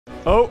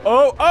Oh,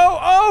 oh, oh,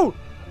 oh!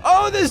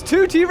 Oh, there's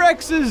two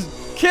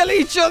T-Rexes! Kill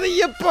each other,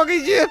 you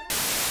buggies, you!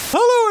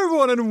 Hello,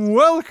 everyone, and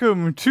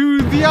welcome to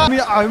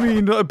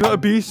the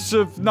Beasts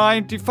of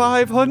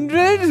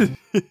 9500.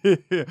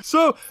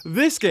 So,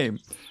 this game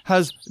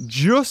has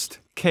just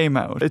came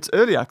out. It's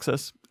early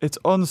access. It's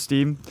on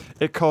Steam.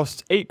 It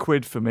costs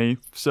 £8 for me,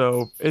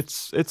 so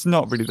it's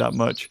not really that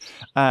much.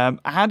 And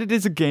it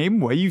is a game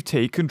where you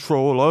take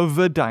control of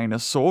a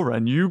dinosaur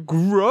and you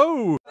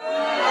grow.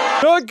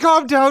 Oh,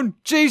 calm down.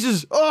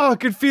 Jesus. Oh, I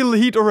can feel the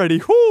heat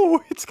already.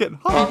 Oh, it's getting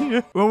hot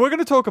here. Well, we're going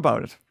to talk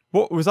about it.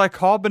 What was I?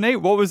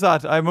 Carbonate? What was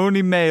that? I'm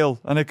only male,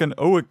 and it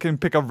can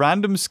pick a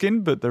random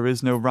skin, but there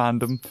is no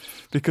random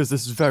because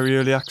this is very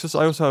early access.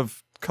 I also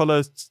have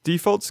color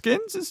default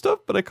skins and stuff,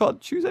 but I can't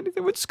choose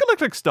anything. We're just gonna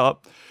click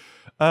start.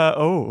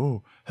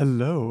 Oh,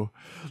 hello.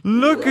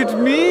 Look at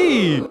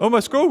me. Oh, my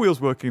scroll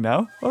wheel's working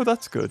now. Oh,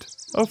 that's good.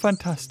 Oh,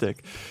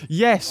 fantastic.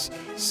 Yes.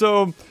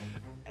 So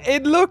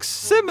it looks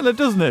similar,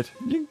 doesn't it?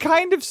 You can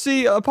kind of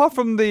see, apart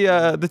from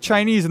the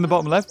Chinese in the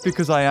bottom left,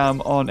 because I am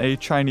on a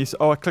Chinese...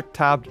 Oh, I clicked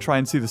tab to try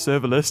and see the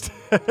server list.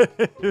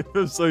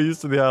 I'm so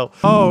used to the L.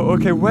 Oh,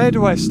 okay, where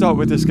do I start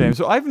with this game?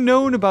 So I've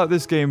known about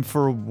this game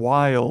for a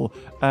while.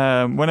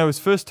 When I was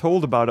first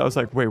told about it, I was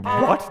like, wait,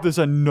 what? There's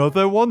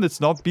another one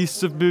that's not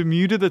Beasts of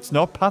Bermuda, that's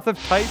not Path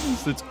of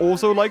Titans, that's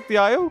also like the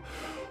IO?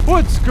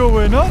 What's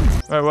going on?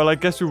 Alright, well, I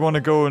guess we want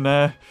to go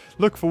and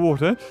look for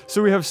water.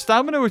 So we have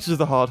stamina, which is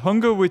the heart.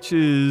 Hunger, which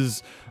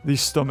is the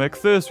stomach.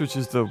 Thirst, which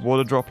is the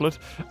water droplet.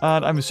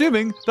 And I'm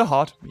assuming the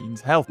heart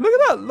means health. Look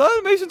at that. The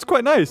animation's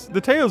quite nice.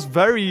 The tail's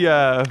very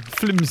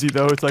flimsy,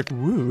 though. It's like,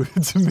 woo,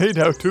 it's made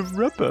out of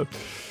rubber.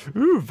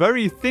 Ooh,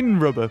 very thin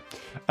rubber.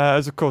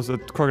 As, of course, a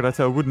crocodile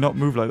tail would not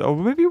move like that. Or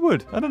maybe it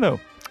would. I don't know.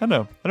 I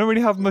don't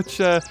really have much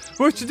to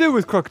do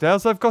with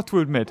crocodiles, I've got to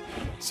admit.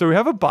 So we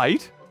have a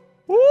bite.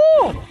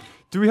 Ooh!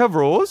 Do we have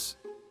roars?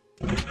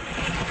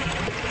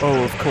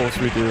 Oh, of course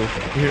we do.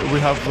 We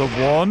have the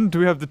one. Do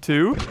we have the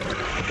two?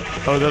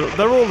 Oh,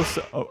 they're all the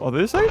same. Oh, are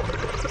they the same?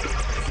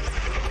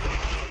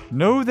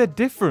 No, they're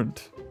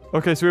different.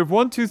 Okay, so we have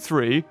 1, 2,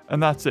 3,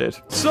 and that's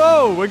it.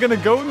 So, we're gonna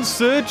go and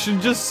search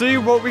and just see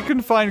what we can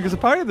find, because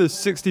apparently there's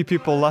 60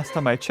 people last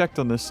time I checked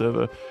on this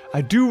server. I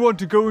do want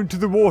to go into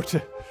the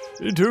water.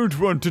 I don't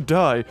want to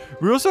die.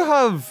 We also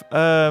have,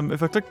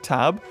 if I click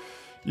tab,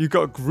 you've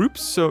got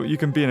groups, so you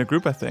can be in a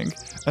group, I think.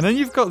 And then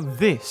you've got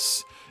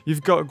this.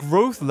 You've got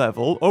growth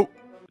level. Oh,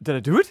 did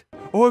I do it?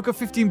 Oh, I've got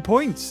 15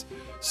 points.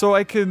 So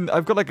I've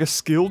got like a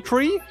skill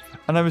tree,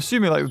 and I'm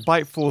assuming like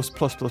bite force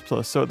plus.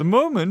 So at the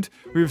moment,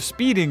 we have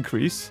speed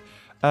increase.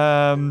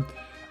 I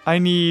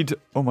need,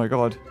 oh my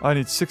god, I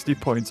need 60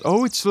 points.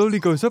 Oh, it slowly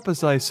goes up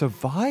as I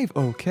survive.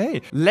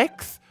 Okay.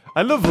 Length.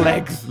 I love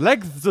length.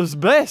 Length is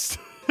best.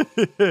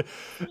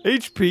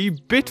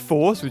 HP, bit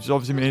force, which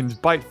obviously means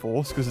bite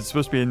force because it's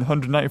supposed to be in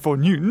 194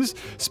 newtons.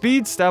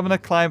 Speed, stamina,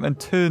 climb, and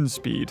turn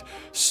speed.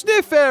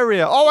 Sniff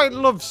area. Oh, I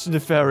love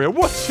sniff area.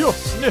 What's your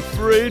sniff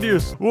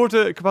radius?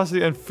 Water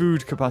capacity and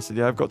food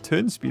capacity. I've got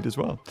turn speed as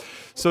well.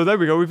 So there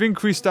we go. We've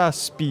increased our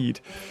speed.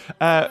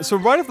 So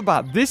right off the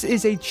bat, this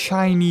is a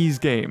Chinese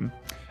game.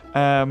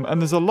 And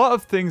there's a lot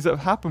of things that have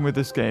happened with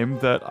this game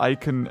that I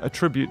can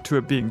attribute to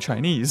it being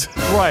Chinese.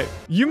 Right,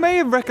 you may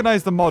have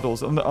recognized the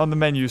models on the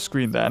menu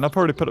screen there, and I'll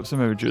probably put up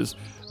some images.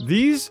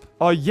 These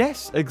are,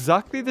 yes,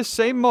 exactly the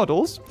same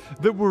models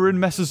that were in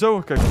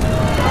Mesozoic.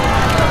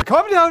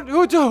 Calm down!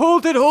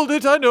 Hold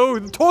it, I know,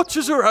 the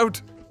torches are out.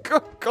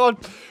 God.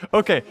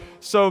 Okay,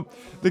 so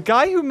the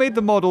guy who made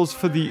the models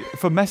for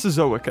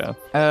Mesozoica,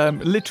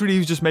 literally he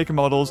was just making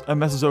models, and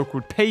Mesozoic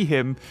would pay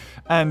him,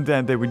 and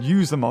then they would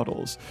use the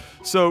models.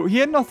 So he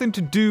had nothing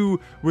to do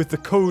with the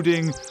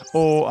coding,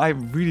 or I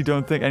really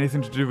don't think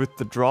anything to do with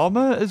the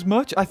drama as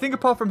much. I think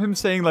apart from him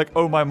saying like,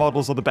 oh, my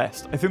models are the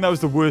best. I think that was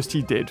the worst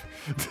he did.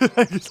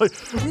 It's like,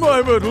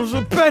 my models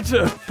are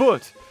better.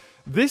 But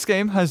this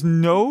game has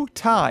no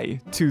tie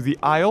to the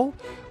Isle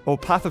or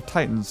Path of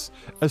Titans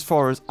as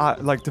far as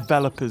like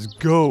developers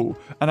go,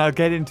 and I'll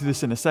get into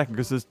this in a second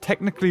because there's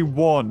technically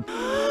one.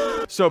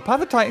 So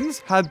Path of Titans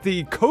had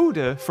the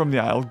coder from the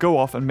Isle go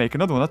off and make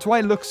another one. That's why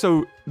it looks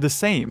so the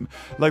same.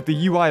 Like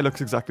the UI looks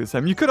exactly the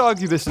same. You could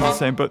argue this is the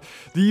same, but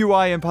the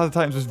UI in Path of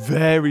Titans was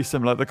very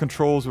similar. The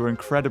controls were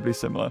incredibly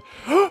similar.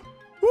 Ooh,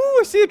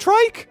 I see a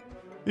trike.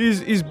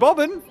 He's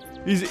bobbing.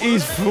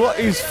 He's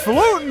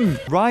floating.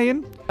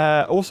 Ryan,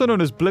 also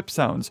known as Blip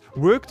Sounds,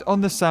 worked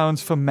on the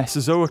sounds for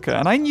Mesozoica,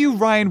 and I knew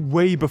Ryan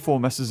way before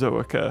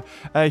Mesozoica.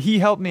 He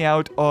helped me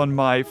out on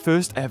my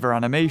first ever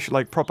animation,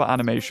 like proper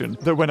animation,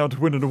 that went on to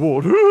win an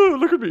award.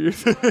 Look at me.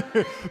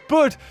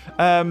 But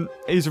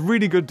he's a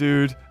really good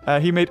dude.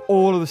 He made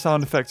all of the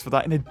sound effects for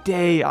that in a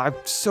day. I'm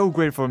so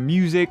grateful for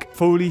music,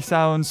 Foley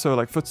sounds, so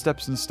like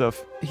footsteps and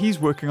stuff. He's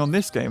working on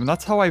this game, and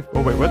that's how I...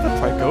 Oh wait, where'd that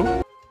trike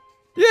go?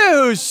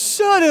 You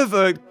son of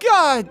a...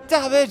 God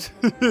damn it!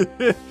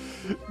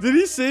 Did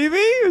he see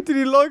me? Or did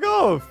he log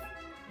off?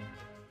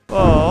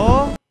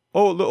 Aww.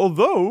 Oh,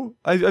 although,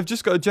 I've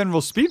just got a general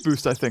speed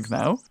boost, I think,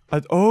 now.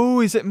 Oh,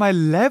 is it my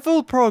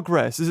level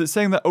progress? Is it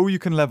saying that, oh, you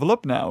can level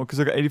up now? Because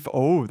I got 84.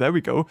 Oh, there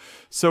we go.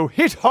 So,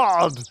 hit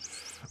hard!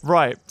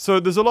 Right, so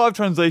there's a lot of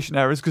translation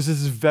errors because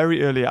this is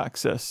very early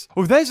access.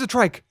 Oh, there's the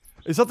trike.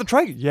 Is that the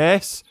trike?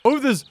 Yes. Oh,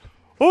 there's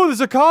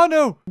a car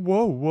now.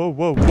 Whoa, whoa,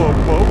 whoa, whoa,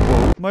 whoa,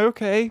 whoa. Am I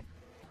okay?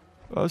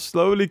 I'll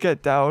slowly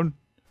get down.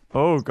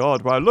 Oh,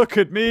 God. Wow, look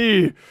at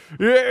me.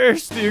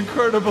 Yes, the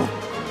incredible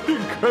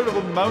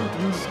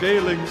mountain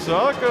scaling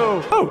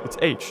Sarko. Oh, it's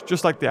H,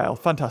 just like the Isle.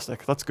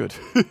 Fantastic. That's good.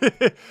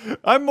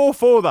 I'm more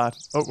for that.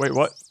 Oh, wait,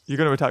 what? You're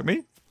going to attack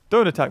me?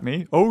 Don't attack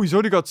me. Oh, he's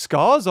already got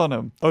scars on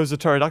him. Oh, there's a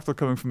pterodactyl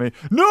coming for me.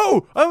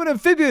 No! I'm an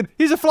amphibian.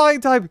 He's a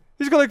flying type.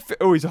 He's got like...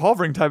 Oh, he's a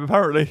hovering type,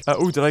 apparently.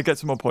 Oh, did I get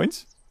some more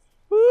points?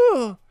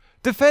 Ooh,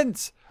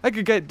 defense. I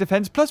could get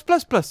defense plus,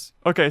 plus, plus.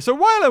 Okay, so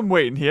while I'm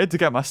waiting here to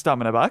get my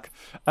stamina back,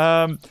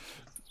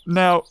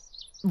 now,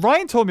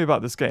 Ryan told me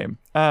about this game,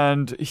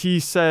 and he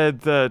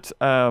said that,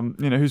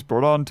 you know, who's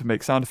brought on to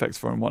make sound effects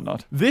for and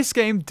whatnot. This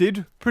game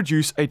did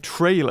produce a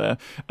trailer,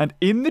 and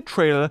in the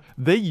trailer,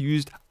 they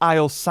used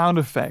Isle sound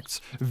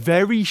effects.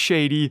 Very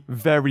shady,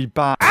 very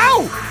bad.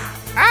 Ow!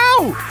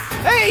 Ow!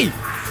 Hey!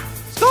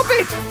 Stop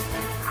it!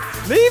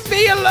 Leave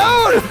me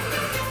alone!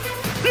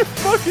 You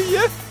fucking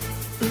yeah!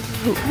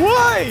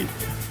 Why?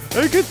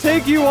 I could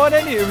take you on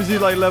any... Was he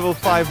like level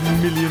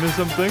 5 million or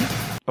something?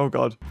 Oh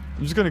god.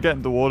 I'm just gonna get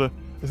in the water.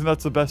 I think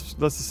that's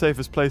the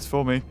safest place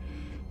for me.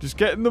 Just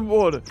get in the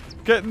water.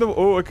 Get in the...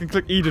 Oh, I can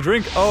click E to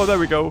drink. Oh, there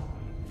we go.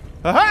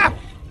 Aha!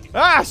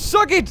 Ah,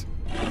 suck it!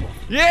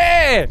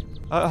 Yeah!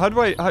 How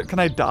do I... can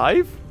I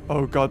dive?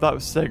 Oh god,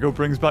 that Sego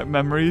brings back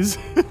memories.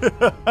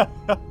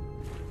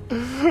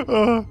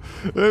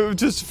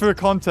 Just for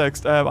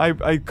context,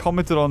 I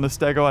commented on the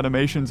Stego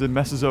animations in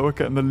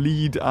Mesozoica, and the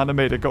lead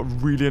animator got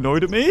really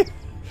annoyed at me.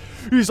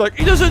 He's like,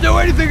 he doesn't know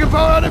anything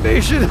about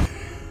animation!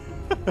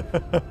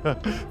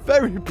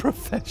 Very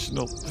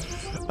professional.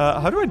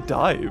 How do I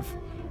dive?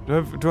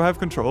 Do I have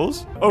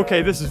controls?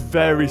 Okay, this is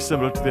very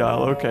similar to the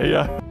Isle. Okay,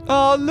 yeah.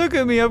 Oh, look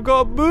at me. I've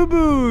got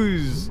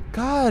boo-boos.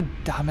 God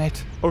damn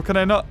it. Oh, can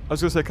I not? I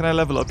was going to say, can I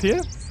level up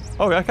here?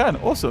 Oh, I can.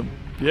 Awesome.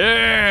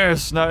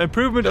 Yes. Now,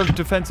 improvement of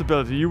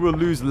defensibility. You will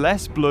lose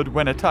less blood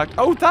when attacked.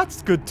 Oh,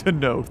 that's good to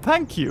know.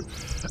 Thank you.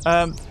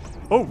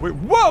 Oh, wait.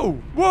 Whoa.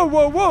 Whoa,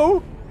 whoa, whoa.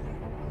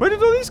 Where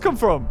did all these come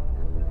from?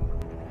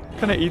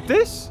 Can I eat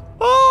this?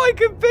 Oh, I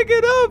can pick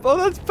it up. Oh,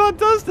 that's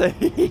fantastic.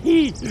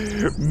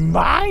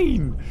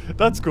 Mine.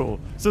 That's cool.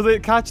 So the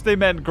catch, they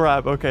meant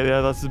grab. Okay,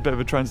 yeah, that's a bit of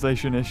a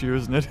translation issue,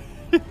 isn't it?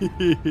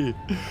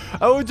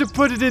 I want to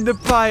put it in the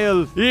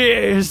pile.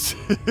 Yes.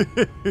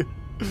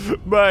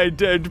 My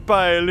dead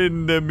pile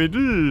in the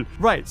middle.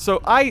 Right,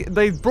 so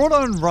they brought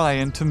on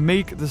Ryan to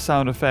make the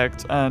sound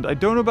effect, and I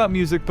don't know about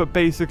music, but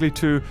basically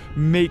to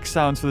make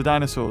sounds for the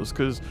dinosaurs,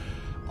 because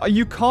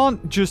you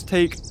can't just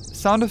take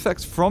sound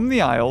effects from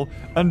the Isle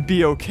and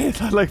be okay,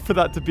 like for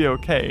that to be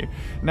okay.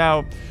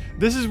 Now,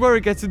 this is where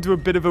it gets into a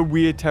bit of a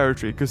weird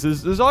territory, because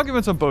there's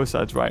arguments on both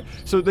sides, right?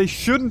 So they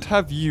shouldn't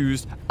have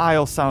used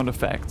Isle sound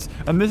effects,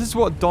 and this is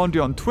what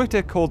Dondi on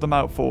Twitter called them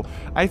out for.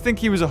 I think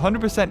he was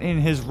 100% in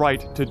his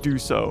right to do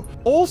so.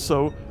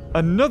 Also,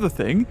 another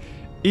thing,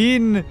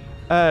 in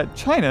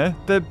China,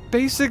 there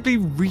basically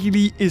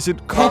really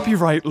isn't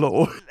copyright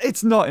law.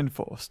 It's not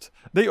enforced.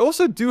 They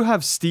also do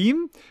have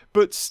Steam,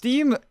 but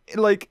Steam,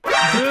 like...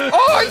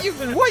 Oh, you...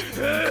 What?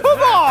 Come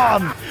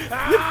on!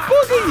 You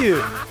bugger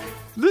you!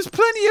 There's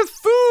plenty of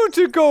food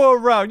to go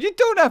around. You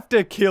don't have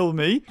to kill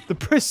me. The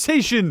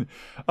precision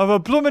of a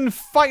bloomin'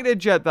 fighter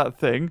jet, that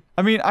thing.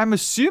 I mean, I'm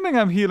assuming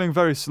I'm healing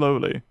very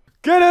slowly.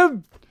 Get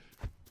him!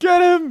 Get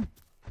him!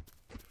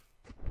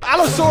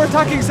 Allosaur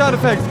attacking sound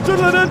effects.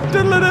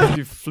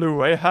 You flew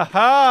away.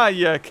 Haha,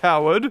 you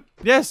coward.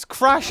 Yes,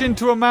 crash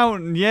into a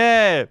mountain.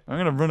 Yeah. I'm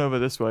going to run over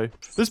this way.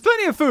 There's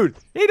plenty of food.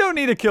 You don't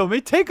need to kill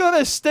me. Take on a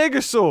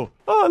stegosaur.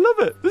 Oh, I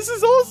love it. This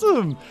is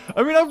awesome.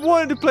 I mean, I've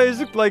wanted to play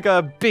as like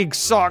a big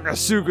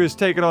Sargassougas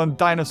taking on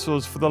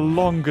dinosaurs for the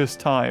longest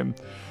time.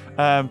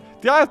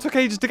 The Isle took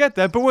ages to get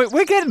there, but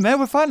we're getting there.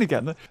 We're finally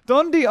getting there.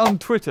 Dondi on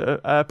Twitter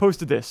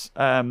posted this.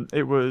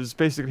 It was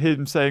basically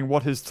him saying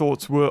what his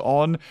thoughts were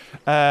on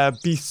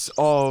beasts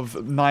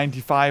of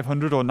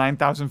 9,500 or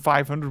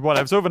 9,500,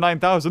 whatever. It's over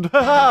 9,000.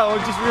 I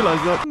just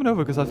realized that. I'm coming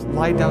over because I've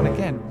lied down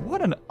again.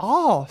 What an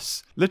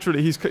arse.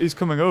 Literally, he's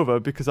coming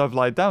over because I've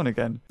lied down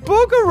again.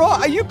 Bugger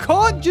off. You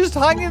can't just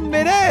hang in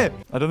midair.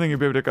 I don't think you'll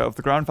be able to get off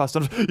the ground fast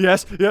enough.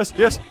 Yes, yes,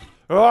 yes.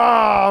 Oh,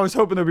 I was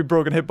hoping there'd be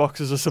broken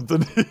hitboxes or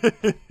something.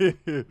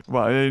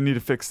 Well, I need to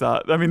fix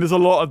that. I mean, there's a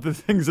lot of the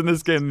things in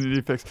this game that need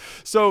to be fixed.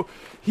 So,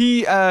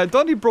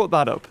 Dondi brought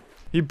that up.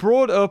 He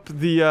brought up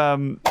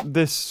the,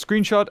 this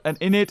screenshot, and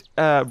in it,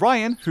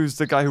 Ryan, who's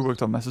the guy who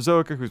worked on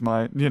Mesozoica, who's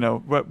my, you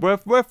know,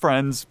 we're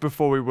friends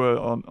before we were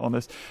on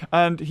this,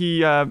 and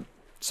he,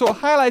 sort of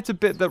highlights a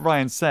bit that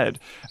Ryan said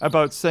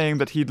about saying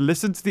that he'd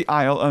listened to the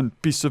Isle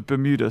and Beasts of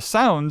Bermuda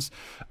sounds,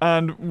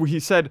 and he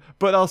said,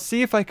 but I'll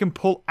see if I can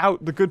pull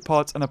out the good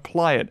parts and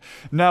apply it.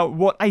 Now,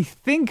 what I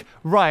think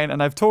Ryan,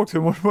 and I've talked to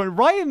him, what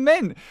Ryan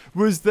meant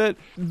was that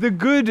the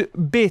good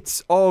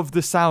bits of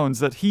the sounds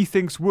that he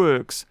thinks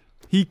works,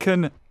 he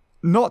can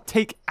not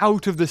take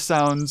out of the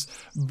sounds,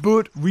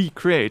 but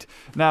recreate.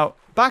 Now,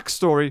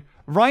 backstory,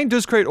 Ryan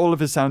does create all of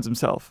his sounds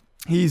himself.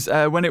 He's,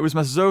 when it was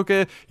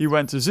Mesozoica, he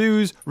went to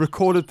zoos,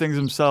 recorded things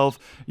himself,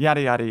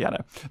 yada, yada,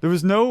 yada. There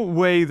was no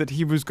way that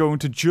he was going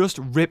to just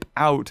rip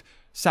out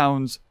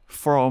sounds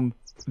from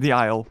the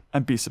Isle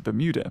and Beasts of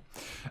Bermuda.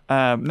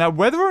 Now,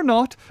 whether or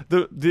not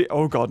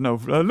oh god, no.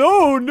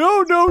 No!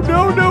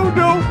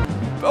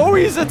 Oh,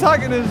 he's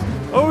attacking us!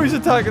 Oh, he's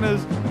attacking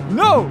us!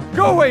 No!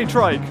 Go away,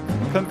 trike!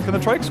 Can the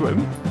trike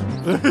swim?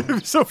 It'd be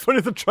so funny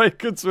if the trike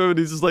could swim and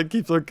he just, like,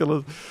 keeps on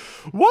killing us.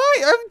 Why?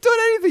 I haven't done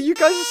anything! You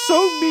guys are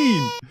so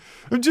mean!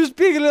 I'm just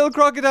being a little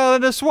crocodile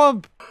in a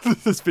swamp.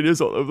 This video's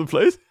all over the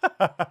place.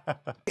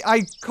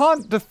 I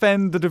can't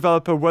defend the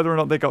developer whether or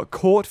not they got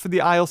caught for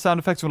the Isle sound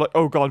effects. We're like,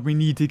 oh god, we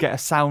need to get a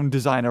sound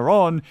designer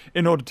on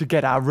in order to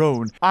get our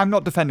own. I'm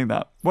not defending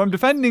that. What I'm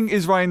defending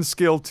is Ryan's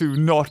skill to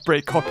not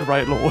break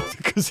copyright law,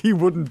 because he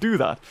wouldn't do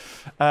that.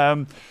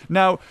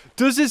 Now,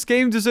 does this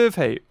game deserve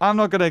hate? I'm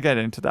not going to get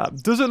into that.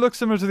 Does it look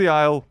similar to the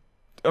Isle?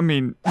 I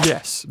mean,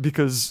 yes,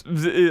 because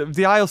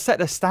the Isle set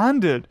a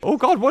standard. Oh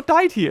god, what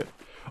died here?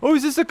 Oh,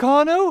 is this a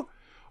Carno?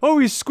 Oh,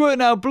 he's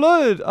squirting out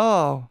blood.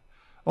 Oh,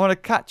 I want to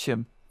catch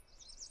him.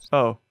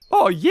 Oh.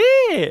 Oh,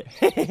 yeah.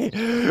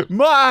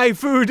 My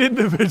food in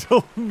the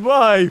middle.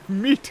 My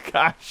meat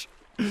cache.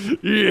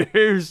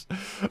 Yes.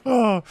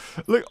 Oh,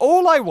 look,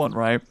 all I want,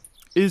 right,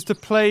 is to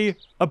play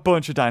a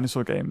bunch of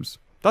dinosaur games.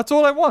 That's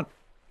all I want.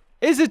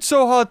 Is it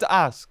so hard to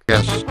ask?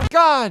 Yes.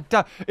 God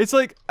damn. It's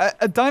like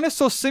a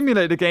dinosaur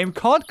simulator game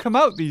can't come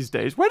out these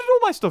days. Where did all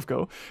my stuff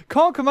go?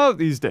 Can't come out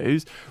these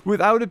days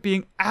without it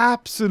being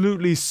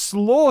absolutely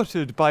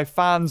slaughtered by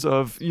fans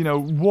of, you know,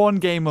 one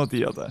game or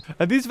the other.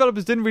 And these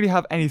developers didn't really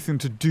have anything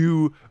to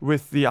do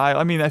with the Isle.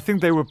 I mean, I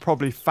think they were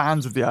probably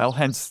fans of the Isle,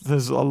 hence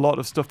there's a lot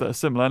of stuff that are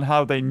similar, and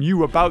how they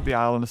knew about the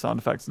Isle and the sound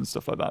effects and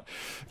stuff like that.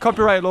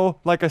 Copyright law,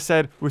 like I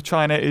said, with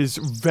China is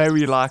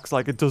very lax,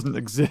 like it doesn't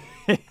exist.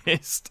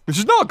 Which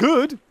is not good.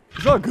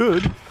 It's not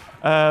good.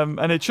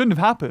 And it shouldn't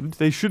have happened.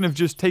 They shouldn't have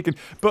just taken...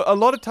 But a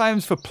lot of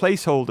times for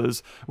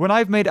placeholders, when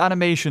I've made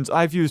animations,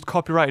 I've used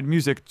copyrighted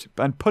music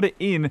and put it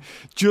in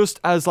just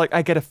as, like,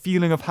 I get a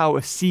feeling of how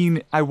a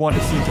scene I want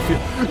a scene to feel.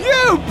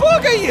 You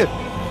bugger you!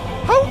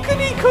 How can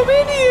he come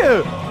in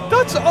here?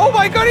 That's... Oh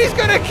my god, he's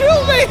gonna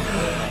kill me!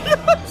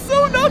 That's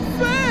so not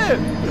fair!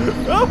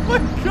 Oh my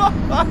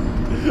god!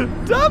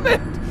 Damn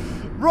it!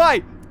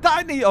 Right.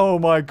 Oh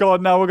my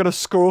god, now we're gonna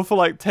scroll for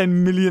like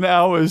 10 million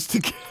hours to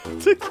get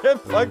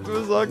back to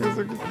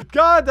Osaka.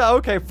 God,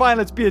 okay, fine,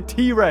 let's be a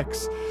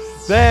T-Rex.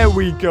 There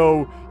we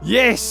go.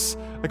 Yes!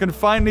 I can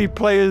finally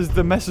play as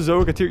the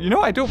Mesozoic T-Rex. You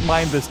know, I don't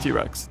mind this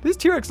T-Rex. This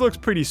T-Rex looks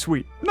pretty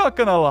sweet. Not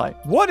gonna lie.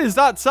 What is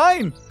that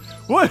sign?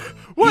 What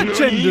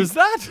gender is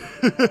that?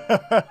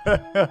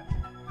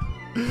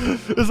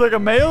 It's like a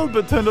male,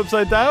 but turned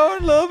upside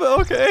down. Love it,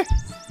 okay.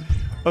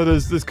 Oh,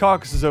 there's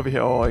carcasses over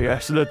here. Oh,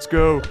 yes, let's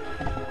go.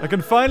 I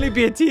can finally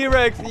be a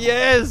T-Rex.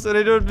 Yes! And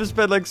I don't have to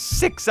spend like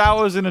 6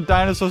 hours in a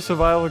dinosaur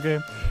survival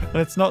game. And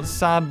it's not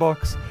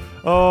sandbox.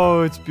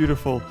 Oh, it's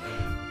beautiful.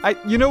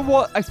 You know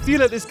what? I feel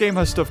like this game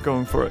has stuff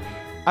going for it.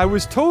 I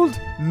was told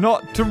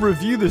not to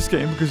review this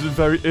game because it's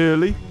very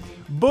early.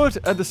 But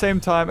at the same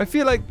time, I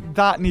feel like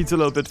that needs a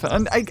little bit of...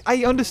 And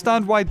I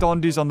understand why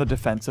Dondi's on the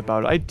defense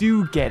about it. I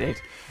do get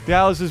it. The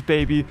Isle's his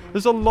baby.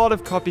 There's a lot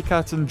of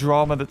copycats and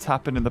drama that's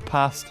happened in the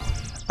past.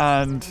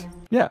 And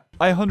yeah,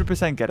 I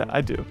 100% get it.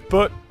 I do.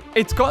 But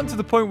it's gotten to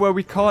the point where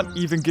we can't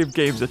even give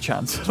games a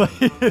chance.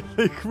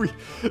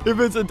 If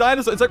it's a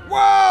dinosaur, it's like,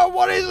 whoa,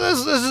 what is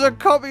this? This is a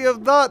copy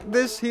of that,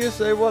 this,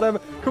 hearsay, whatever.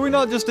 Can we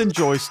not just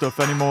enjoy stuff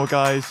anymore,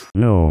 guys?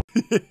 No.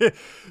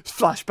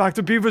 Flashback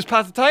to Beaver's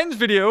Path to Titans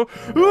video.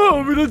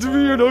 Oh, we're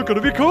not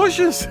going to be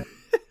cautious.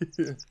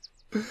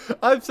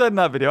 I've said in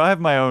that video, I have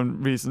my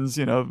own reasons,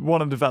 you know,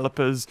 one of the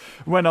developers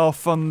went off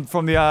from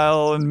the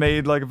Isle and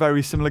made like a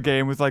very similar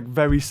game with like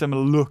very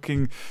similar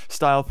looking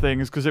style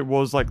things because it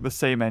was like the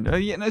same end,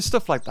 you know,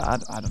 stuff like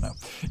that. I don't know.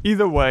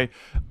 Either way,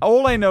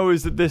 all I know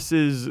is that this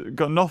is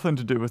got nothing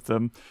to do with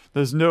them.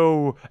 There's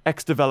no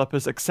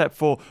ex-developers except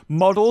for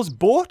models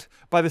bought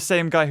by the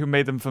same guy who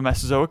made them for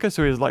Mesozoica,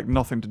 so he has like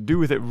nothing to do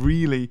with it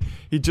really.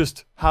 He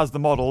just has the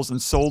models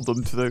and sold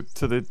them to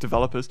the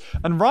developers.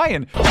 And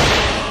Ryan,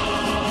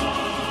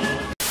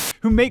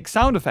 who makes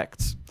sound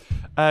effects,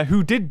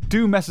 who did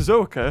do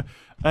Mesozoica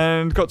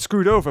and got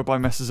screwed over by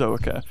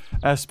Mesozoica,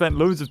 spent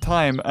loads of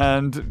time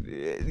and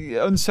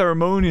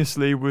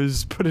unceremoniously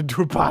was put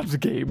into a bad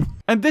game.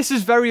 And this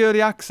is very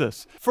early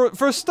access.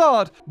 For a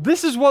start,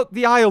 this is what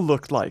the Isle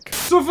looked like.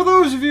 So for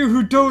those of you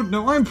who don't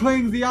know, I'm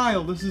playing the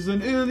Isle. This is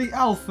an early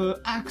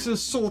alpha access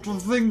sort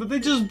of thing that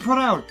they just put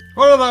out.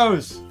 What are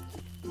those?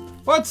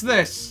 What's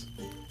this?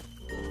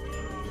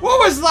 What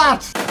was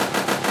that?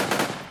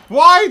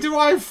 Why do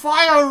I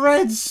fire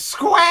red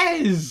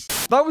squares?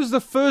 That was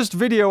the first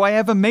video I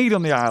ever made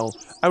on the Isle.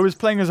 I was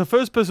playing as a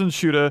first-person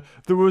shooter.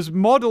 There was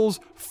models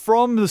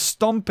from the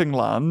Stomping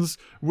Lands,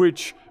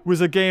 which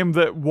was a game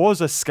that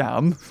was a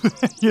scam,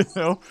 you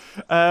know.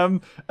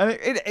 And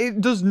it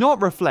does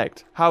not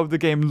reflect how the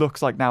game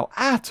looks like now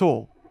at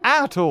all.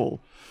 At all.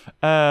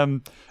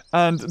 And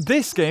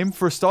this game,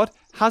 for a start,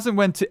 hasn't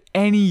went to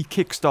any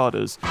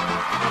Kickstarters.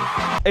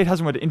 It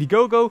hasn't went to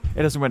Indiegogo.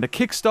 It hasn't went to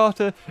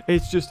Kickstarter.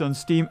 It's just on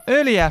Steam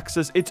Early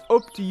Access. It's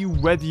up to you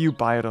whether you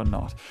buy it or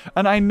not.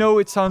 And I know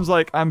it sounds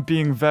like I'm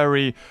being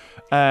very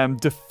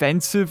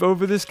defensive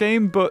over this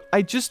game, but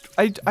I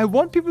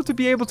want people to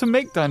be able to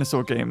make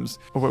dinosaur games.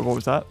 Oh, wait, what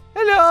was that?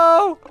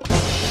 Hello!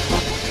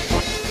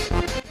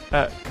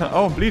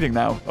 Oh, I'm bleeding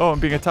now. Oh, I'm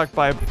being attacked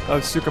by a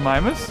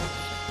Suchomimus.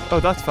 Oh,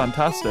 that's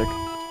fantastic.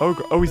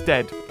 Oh, he's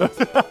dead.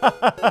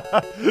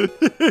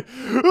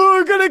 Oh,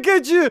 I'm gonna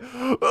get you.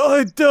 Oh,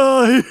 I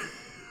die.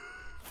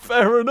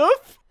 Fair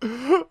enough.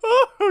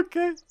 Oh,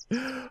 okay.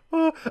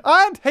 Oh,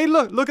 and hey,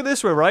 look at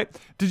this way, right?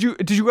 Did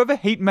you ever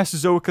hate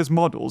Mesozoica's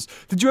models?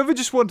 Did you ever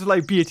just want to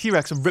like be a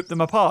T-Rex and rip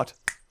them apart?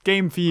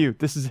 Game for you.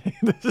 This is it.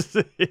 This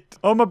is it.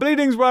 Oh, my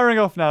bleeding's wearing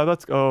off now.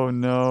 Oh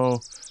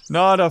no.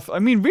 Not enough. I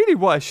mean, really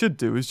what I should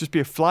do is just be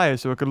a flyer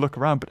so I could look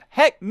around. But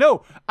heck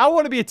no. I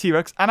want to be a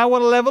T-Rex and I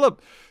want to level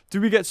up. Do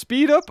we get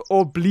speed up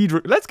or bleed?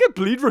 Let's get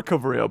bleed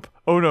recovery up.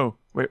 Oh no.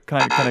 Wait,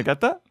 can I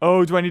get that?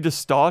 Oh, do I need to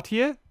start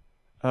here?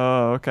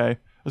 Oh, okay.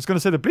 I was going to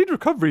say the bleed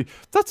recovery.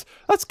 That's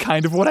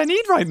kind of what I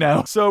need right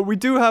now. So we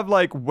do have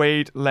like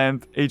weight,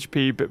 length,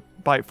 HP,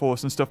 bite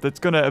force and stuff that's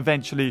going to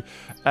eventually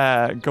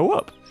go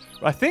up.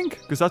 I think,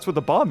 because that's what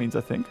the bar means,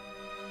 I think.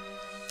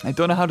 I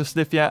don't know how to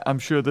sniff yet. I'm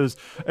sure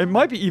it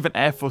might be even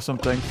F or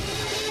something.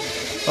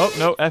 Oh,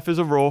 no, F is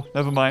a raw.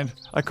 Never mind.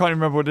 I can't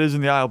remember what it is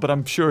in the aisle, but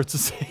I'm sure it's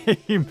the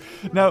same.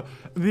 Now,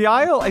 the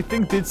aisle, I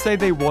think, did say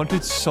they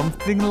wanted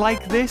something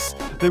like this.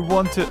 They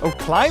wanted... Oh,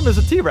 climb as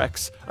a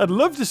T-Rex. I'd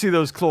love to see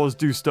those claws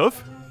do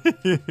stuff.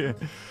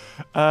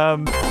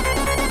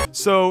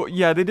 So,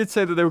 yeah, they did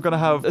say that they were going to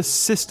have a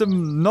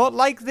system not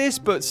like this,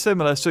 but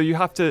similar. So you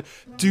have to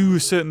do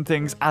certain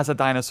things as a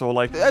dinosaur,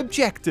 like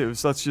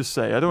objectives, let's just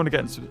say. I don't want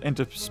to get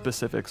into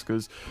specifics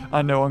because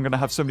I know I'm going to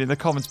have somebody in the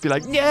comments be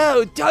like,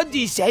 no,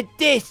 Dundee said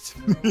this.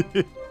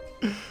 What?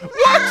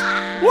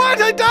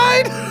 What? I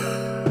died?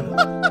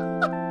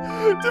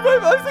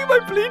 I think my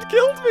bleed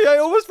killed me. I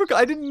almost forgot.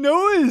 I didn't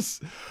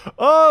notice.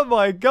 Oh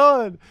my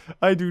god.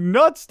 I do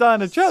not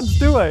stand a chance,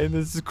 do I? In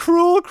this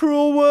cruel,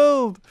 cruel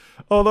world.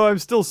 Although I'm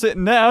still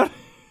sitting down.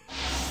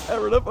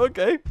 Fair enough,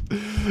 okay.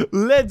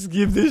 Let's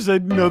give this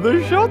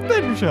another shot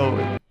then, shall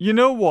we? You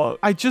know what?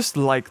 I just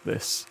like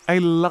this. I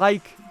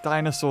like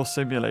dinosaur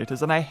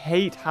simulators, and I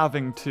hate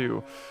having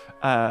to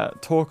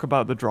talk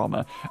about the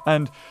drama.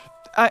 And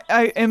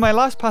I in my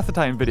last Path of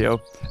Time video,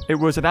 it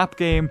was an app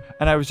game,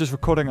 and I was just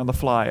recording on the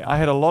fly. I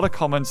had a lot of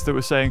comments that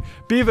were saying,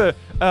 Beaver,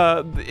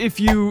 if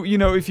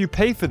you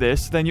pay for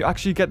this, then you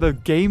actually get the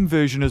game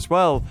version as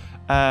well,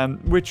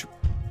 which...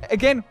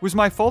 Again, was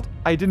my fault.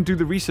 I didn't do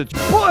the research.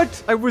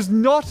 But I was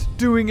not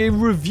doing a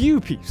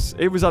review piece.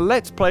 It was a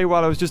let's play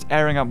while I was just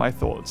airing out my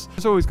thoughts.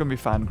 There's always going to be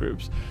fan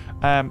groups.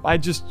 I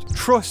just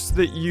trust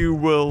that you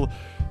will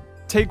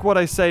take what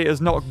I say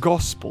as not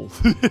gospel.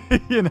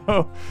 You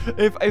know,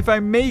 if I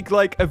make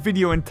like a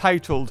video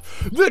entitled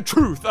 "The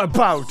Truth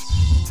About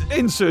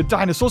Insert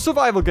Dinosaur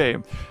Survival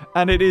Game,"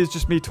 and it is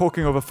just me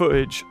talking over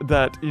footage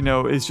that, you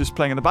know, is just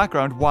playing in the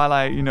background while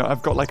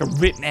I've got like a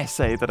written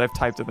essay that I've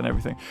typed up and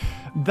everything.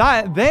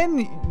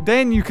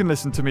 Then you can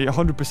listen to me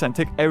 100%.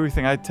 Take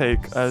everything I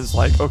take as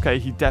like, okay,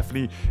 he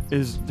definitely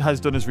has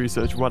done his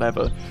research,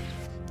 whatever.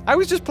 I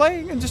was just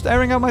playing and just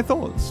airing out my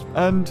thoughts.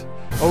 And,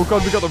 oh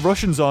god, we got the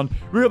Russians on.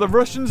 We got the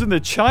Russians and the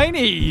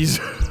Chinese.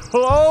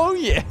 Oh,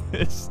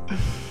 yes.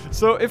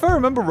 So, if I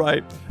remember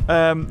right,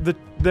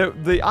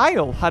 the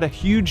aisle had a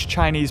huge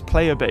Chinese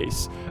player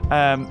base.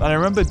 And I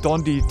remember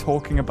Dondi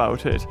talking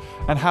about it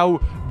and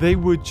how they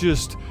were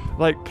just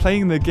like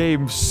playing the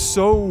game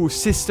so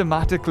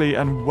systematically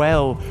and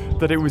well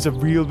that it was a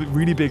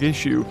really big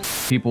issue.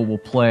 People will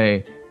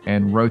play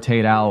and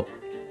rotate out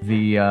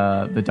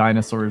the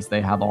dinosaurs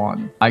they have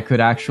on. I could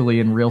actually,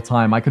 in real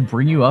time, I could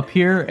bring you up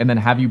here and then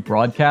have you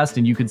broadcast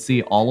and you could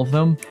see all of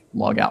them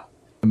log out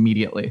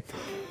immediately.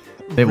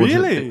 They will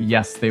really?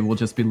 Yes, they will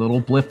just be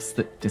little blips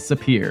that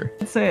disappear.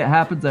 I'd say it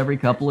happens every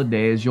couple of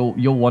days. You'll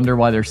wonder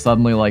why there's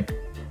suddenly like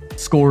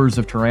scores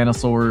of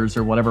tyrannosaurs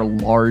or whatever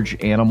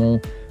large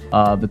animal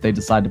that they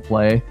decide to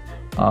play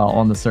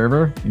on the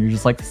server. And you're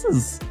just like, this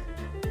is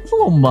a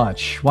little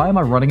much. Why am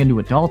I running into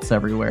adults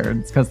everywhere?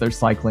 And it's because they're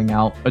cycling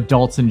out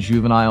adults and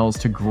juveniles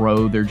to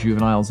grow their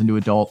juveniles into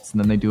adults,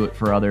 and then they do it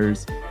for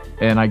others.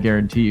 And I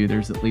guarantee you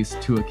there's at least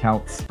 2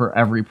 accounts for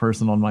every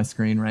person on my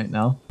screen right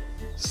now.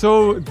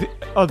 So,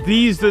 are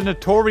these the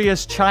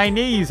notorious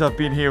Chinese I've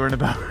been hearing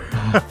about?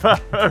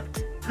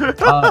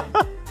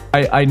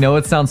 I know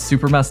it sounds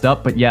super messed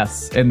up, but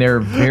yes, and they're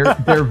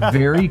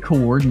very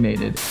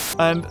coordinated.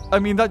 And I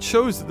mean, that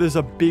shows that there's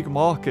a big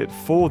market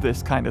for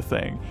this kind of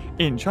thing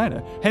in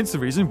China. Hence the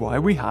reason why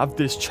we have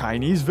this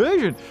Chinese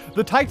version.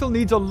 The title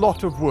needs a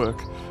lot of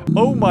work.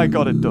 Oh my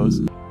god, it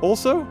does.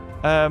 Also,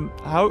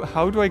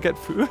 how do I get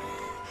food?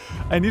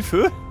 I need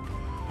food.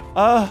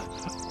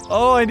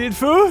 Oh, I need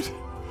food.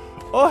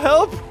 Oh,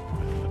 help!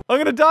 I'm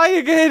gonna die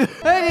again!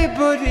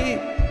 Anybody!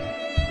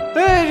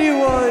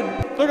 Anyone!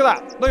 Look at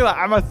that! Look at that!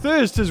 And my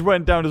thirst has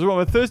went down as well.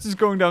 My thirst is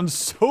going down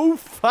so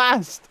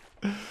fast.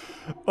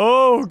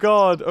 Oh,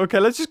 God. Okay,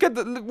 let's just get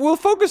the... We'll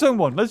focus on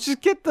one. Let's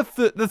just get the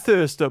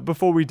thirst up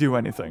before we do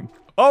anything.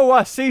 Oh,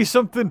 I see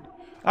something.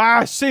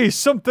 I see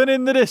something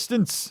in the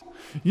distance.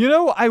 You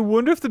know, I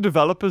wonder if the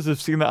developers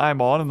have seen that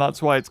I'm on, and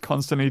that's why it's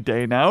constantly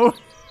day now.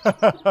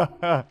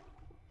 They're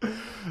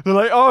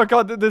like, oh,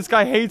 God, this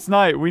guy hates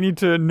night. We need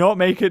to not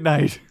make it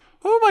night.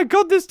 Oh, my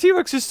God, this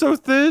T-Rex is so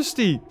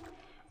thirsty.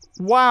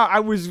 Wow, I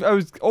was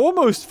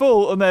almost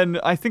full, and then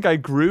I think I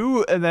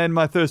grew, and then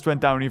my thirst went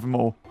down even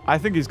more. I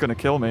think he's gonna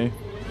kill me.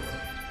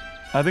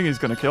 I think he's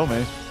gonna kill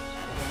me.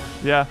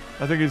 Yeah,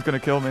 I think he's gonna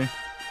kill me.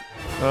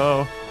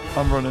 Oh,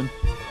 I'm running.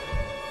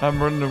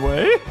 I'm running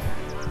away.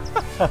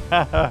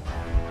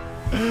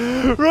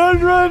 Run,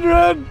 run,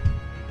 run!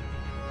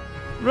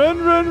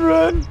 Run, run,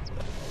 run!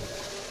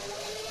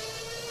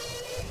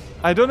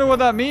 I don't know what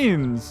that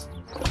means.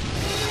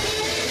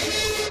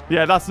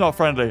 Yeah, that's not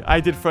friendly.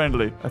 I did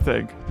friendly, I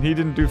think. He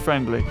didn't do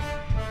friendly.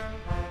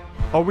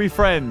 Are we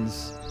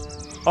friends?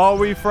 Are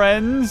we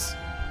friends?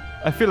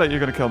 I feel like you're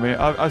gonna kill me.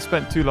 I've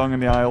spent too long in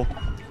the aisle.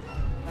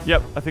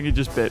 Yep, I think he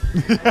just bit.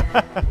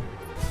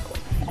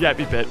 Yep,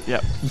 he bit.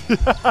 Yep.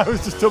 I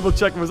was just double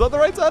checking. Was that the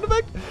right sound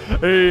effect?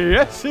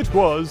 Yes, it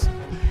was.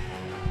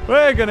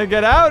 We're gonna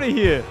get out of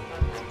here.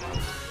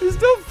 He's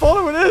still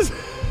following us.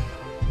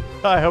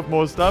 I have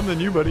more stamina than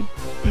you, buddy.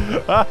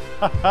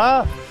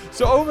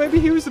 So, oh, maybe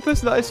he was the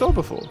person that I saw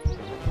before.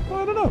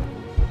 Well, I don't know.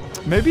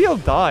 Maybe he'll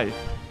die.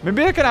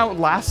 Maybe I can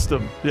outlast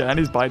him. Yeah, and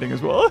he's biting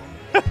as well.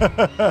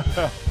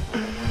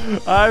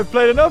 I've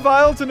played enough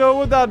Isle to know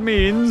what that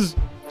means.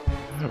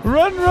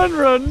 Run, run,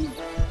 run.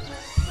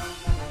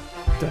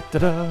 Da, da,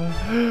 da.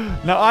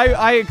 Now,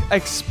 I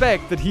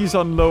expect that he's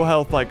on low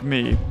health like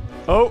me.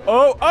 Oh,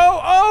 oh, oh,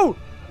 oh!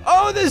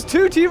 Oh, there's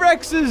 2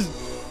 T-Rexes!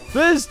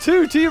 There's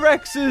 2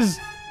 T-Rexes!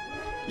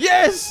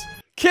 Yes!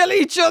 Kill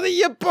each other,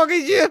 you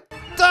buggers, you!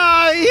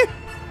 Die!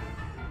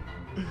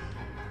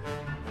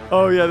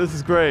 Oh, yeah, this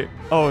is great.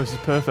 Oh, this is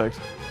perfect.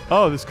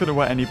 Oh, this couldn't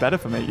went any better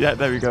for me. Yeah,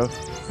 there we go.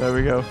 There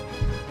we go.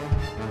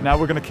 Now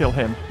we're going to kill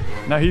him.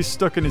 Now he's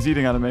stuck in his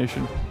eating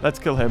animation. Let's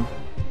kill him.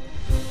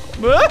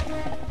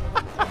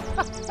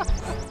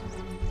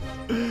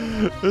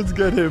 Let's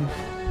get him.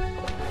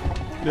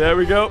 There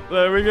we go.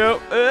 There we go.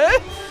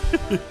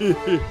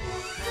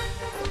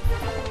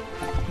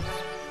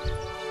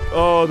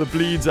 Oh, the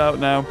bleed's out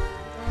now.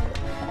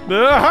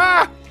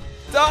 Aha!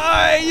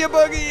 Die, you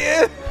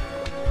buggy!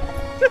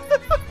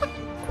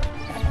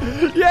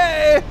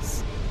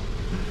 Yes!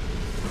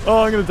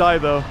 Oh, I'm gonna die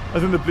though. I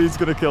think the bleed's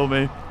gonna kill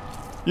me.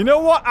 You know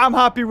what? I'm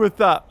happy with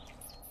that.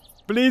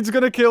 Bleed's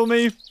gonna kill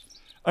me.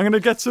 I'm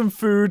gonna get some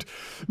food.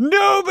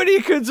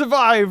 Nobody can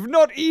survive,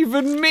 not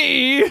even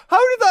me.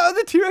 How did that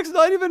other T-Rex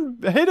not even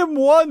hit him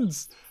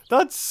once?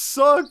 That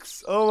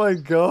sucks. Oh my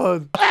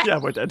god. Yeah,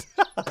 we're dead.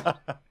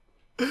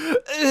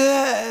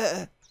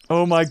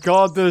 Oh my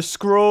god, the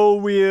scroll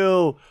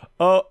wheel.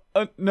 Oh,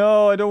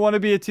 no, I don't want to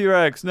be a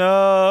T-Rex.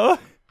 No.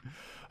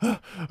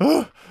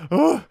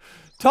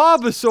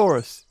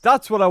 Tarbosaurus.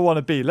 That's what I want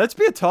to be. Let's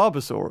be a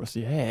Tarbosaurus.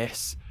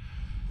 Yes.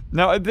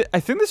 Now, I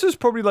think this was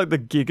probably like the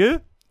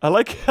Giga. I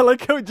like how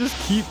it just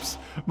keeps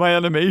my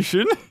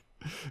animation.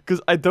 Because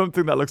I don't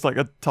think that looks like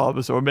a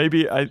Tarbosaur.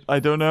 Maybe, I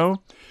don't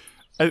know.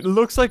 It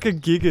looks like a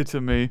Giga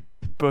to me.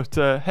 But,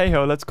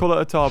 hey-ho, let's call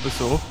it a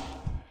Tarbosaur.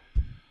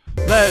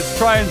 Let's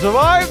try and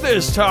survive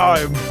this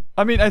time.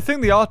 I mean, I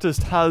think the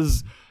artist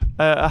has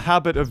a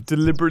habit of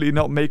deliberately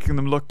not making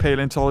them look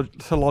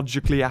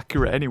paleontologically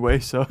accurate anyway,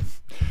 so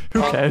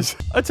who cares?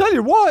 I tell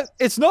you what,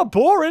 it's not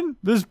boring.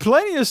 There's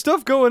plenty of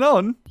stuff going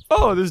on.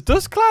 Oh, there's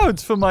dust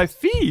clouds for my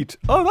feet.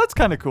 Oh, that's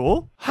kind of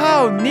cool.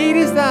 How neat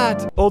is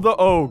that? Although,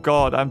 oh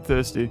god, I'm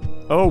thirsty.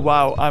 Oh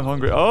wow, I'm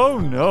hungry. Oh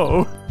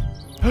no.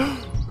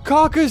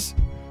 Carcass!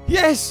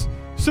 Yes!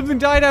 Something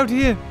died out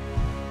here.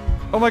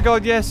 Oh my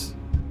god, yes.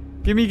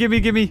 Gimme,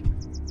 gimme, gimme.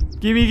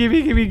 Gimme,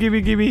 gimme, gimme,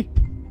 gimme, gimme.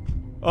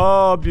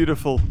 Oh,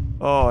 beautiful.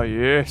 Oh,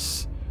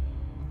 yes.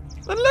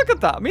 And look at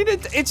that. I mean,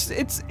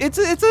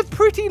 it's a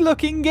pretty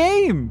looking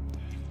game.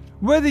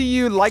 Whether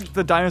you like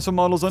the dinosaur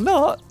models or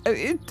not,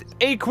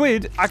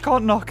 £8, I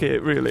can't knock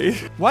it, really.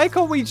 Why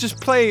can't we just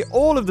play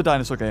all of the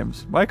dinosaur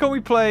games? Why can't we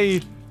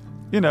play,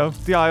 you know,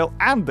 the Isle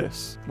and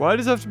this? Why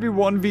does it have to be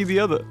one v the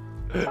other?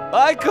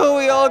 Why can't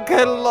we all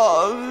get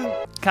along?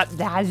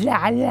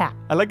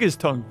 I like his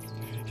tongue.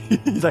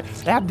 He's like,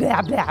 blah,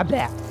 blah, blah,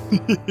 blah.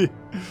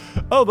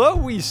 Although,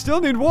 we still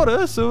need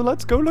water, so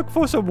let's go look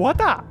for some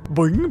water.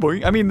 Boing,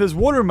 boing. I mean, there's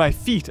water in my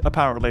feet,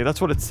 apparently.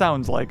 That's what it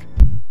sounds like.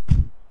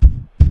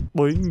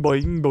 Boing,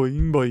 boing,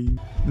 boing, boing.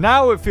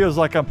 Now it feels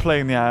like I'm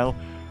playing the Isle.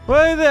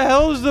 Where the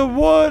hell's the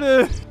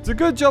water? It's a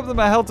good job that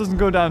my health doesn't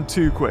go down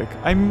too quick.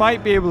 I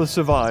might be able to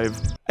survive.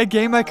 A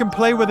game I can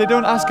play where they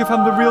don't ask if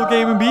I'm the real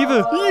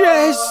GamingBeaver.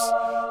 Yes!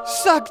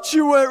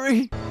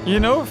 Sanctuary! You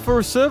know, for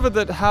a server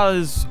that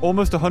has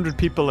almost 100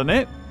 people in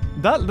it,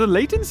 the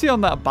latency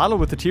on that battle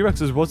with the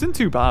T-Rexes wasn't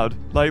too bad.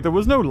 Like, there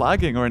was no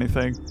lagging or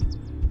anything.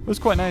 It was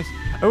quite nice.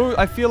 Oh,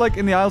 I feel like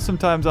in the Isle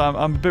sometimes I'm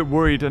a bit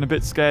worried and a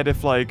bit scared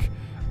if, like,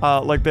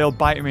 like they'll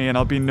bite me and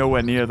I'll be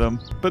nowhere near them.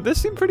 But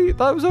this seemed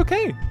that was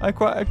okay.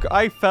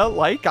 I felt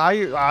like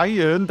I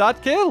earned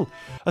that kill.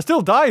 I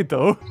still died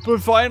though.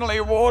 But finally,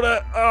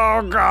 water.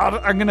 Oh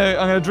God, I'm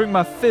gonna drink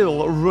my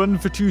fill, run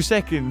for 2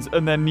 seconds,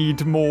 and then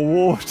need more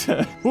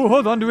water. Oh,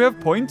 hold on, do we have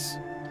points?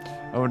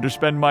 I want to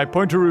spend my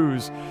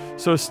pointeroos.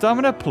 So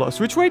stamina plus.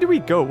 Which way do we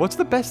go? What's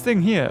the best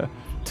thing here?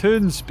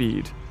 Turn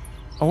speed.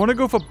 I want to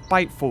go for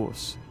bite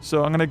force.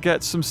 So I'm gonna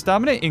get some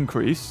stamina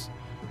increase.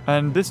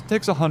 And this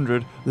takes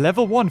 100.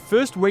 Level 1,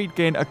 first weight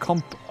gain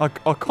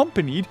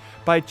accompanied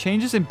by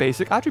changes in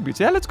basic attributes.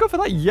 Yeah, let's go for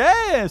that.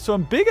 Yeah, so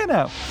I'm bigger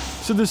now.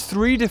 So there's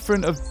 3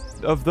 different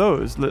of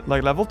those,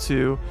 like level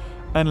 2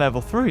 and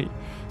level 3.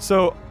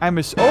 So I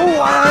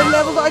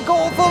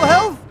got full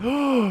health.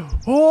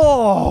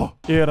 Oh,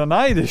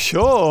 Ironitis,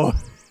 sure.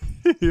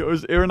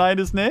 Was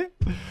Ironitis' name?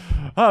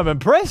 I'm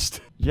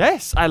impressed.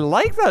 Yes, I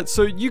like that.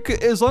 So you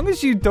can, as long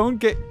as you don't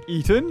get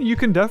eaten, you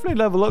can definitely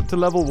level up to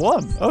level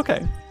 1.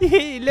 Okay.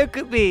 Look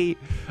at me.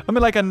 I'm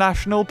in like a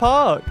national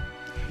park.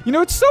 You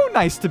know, it's so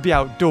nice to be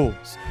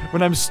outdoors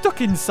when I'm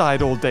stuck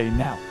inside all day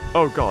now.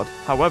 Oh God.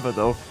 However,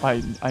 though,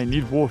 I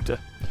need water.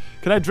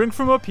 Can I drink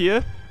from up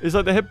here? Is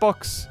that the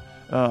hitbox?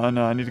 Oh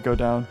no, I need to go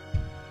down.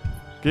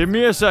 Give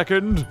me a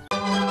second.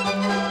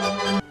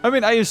 I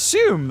mean, I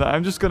assume that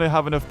I'm just going to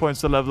have enough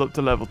points to level up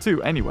to level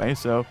 2 anyway,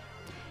 so...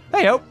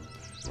 Hey-o.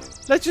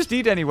 Let's just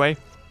eat anyway.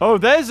 Oh,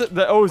 is that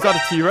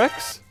a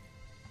T-Rex?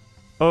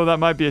 Oh, that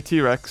might be a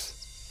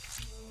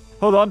T-Rex.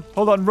 Hold on,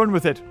 run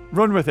with it.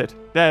 Run with it.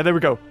 There we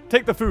go.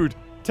 Take the food.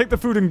 Take the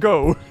food and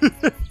go.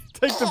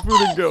 Take the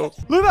food and go.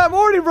 Look, I'm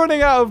already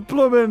running out of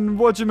plumbing,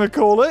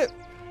 whatchamacallit.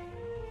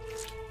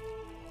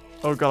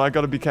 Oh God, I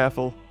gotta be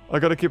careful. I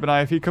gotta keep an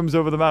eye if he comes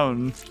over the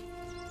mountain.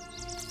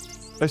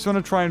 I just want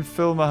to try and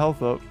fill my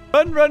health up.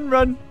 Run, run,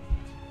 run.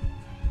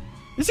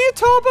 Is he a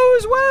turbo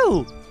as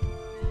well?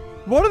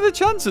 What are the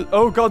chances?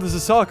 Oh God, there's a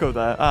Sarco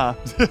there. Ah.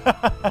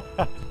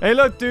 Hey,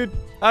 look, dude.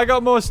 I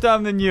got more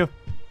stam than you.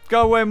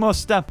 Got away more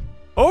stam.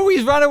 Oh,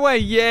 he's ran away.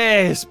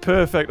 Yes,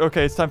 perfect.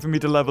 Okay, it's time for me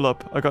to level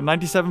up. I got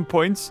 97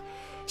 points.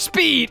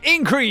 Speed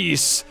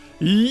increase.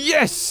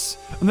 Yes.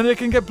 And then I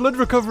can get blood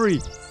recovery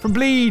from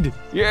bleed.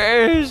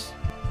 Yes.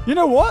 You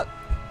know what?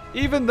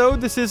 Even though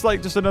this is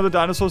like just another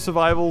dinosaur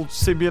survival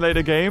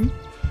simulator game,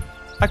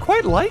 I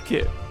quite like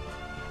it.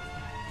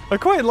 I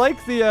quite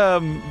like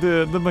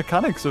the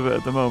mechanics of it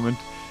at the moment.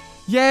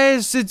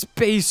 Yes, it's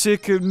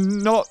basic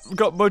and not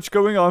got much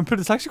going on, but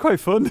it's actually quite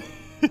fun.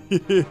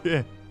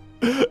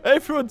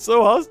 Everyone's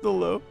so hostile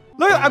though.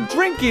 Look, I'm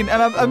drinking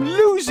and I'm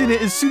losing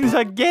it as soon as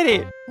I get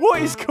it.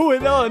 What is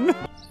going on?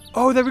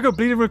 Oh, there we go.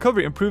 Bleed and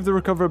recovery. Improve the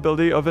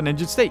recoverability of an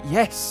injured state.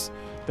 Yes.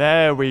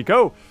 There we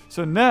go.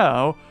 So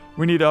now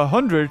we need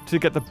 100 to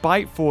get the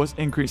bite force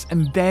increase,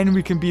 and then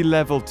we can be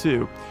level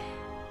 2.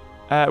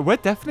 We're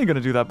definitely going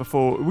to do that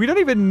before. We don't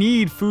even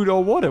need food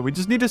or water. We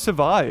just need to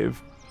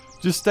survive.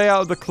 Just stay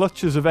out of the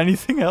clutches of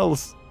anything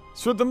else.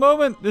 So at the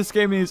moment, this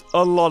game needs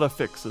a lot of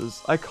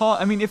fixes.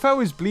 I mean, if I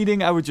was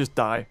bleeding, I would just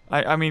die.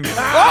 I mean...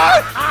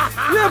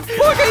 Ah! Yeah,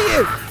 fuck are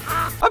you?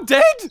 I'm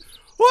dead?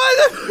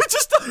 Why?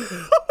 Just...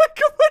 Oh my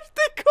God, where did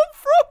they come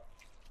from?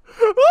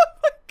 Oh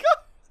my God.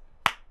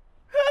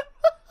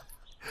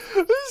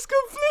 This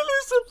completely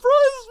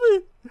surprised me.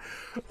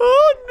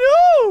 Oh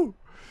no.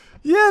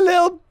 Yeah,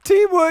 little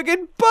teamwork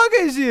and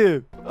buggers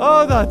you.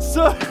 Oh, that's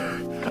so...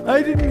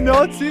 I did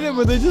not see them.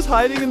 Were they just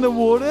hiding in the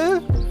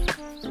water?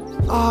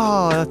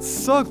 Oh, that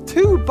sucked.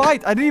 2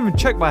 bites. I didn't even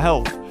check my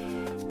health.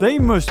 They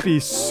must be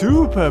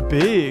super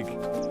big.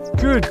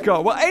 Good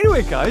God. Well,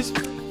 anyway, guys,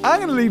 I'm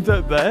going to leave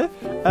that there.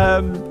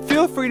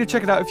 Feel free to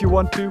check it out if you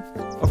want to.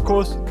 Of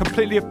course,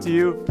 completely up to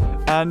you.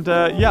 And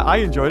yeah, I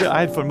enjoyed it.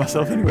 I had fun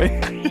myself anyway.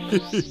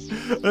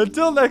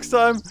 Until next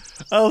time,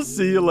 I'll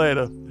see you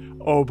later.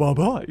 Oh,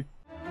 bye-bye.